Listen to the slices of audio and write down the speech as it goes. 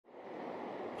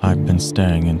I've been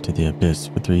staring into the abyss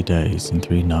for 3 days and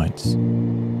 3 nights.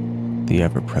 The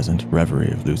ever-present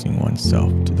reverie of losing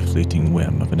oneself to the fleeting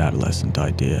whim of an adolescent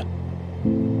idea.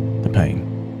 The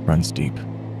pain runs deep.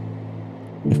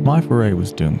 If my foray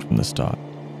was doomed from the start,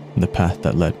 and the path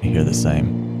that led me here the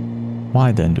same,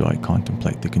 why then do I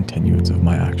contemplate the continuance of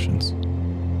my actions?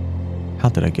 How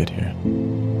did I get here,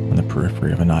 on the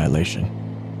periphery of annihilation?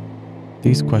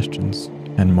 These questions,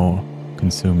 and more,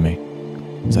 consume me,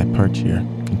 as I perch here,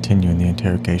 continuing the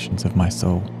interrogations of my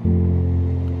soul.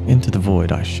 Into the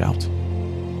void I shout,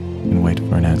 and wait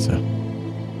for an answer.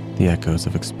 The echoes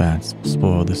of expanse will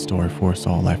spoil this story for us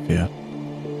all, I fear,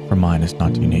 for mine is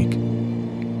not unique.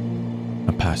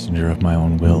 A passenger of my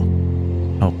own will,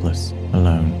 helpless,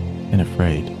 alone, and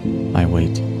afraid, I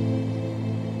wait.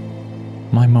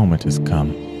 My moment has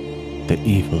come, the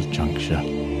evil juncture.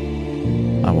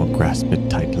 I will grasp it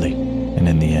tightly, and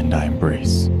in the end I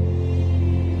embrace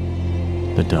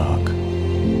the dark.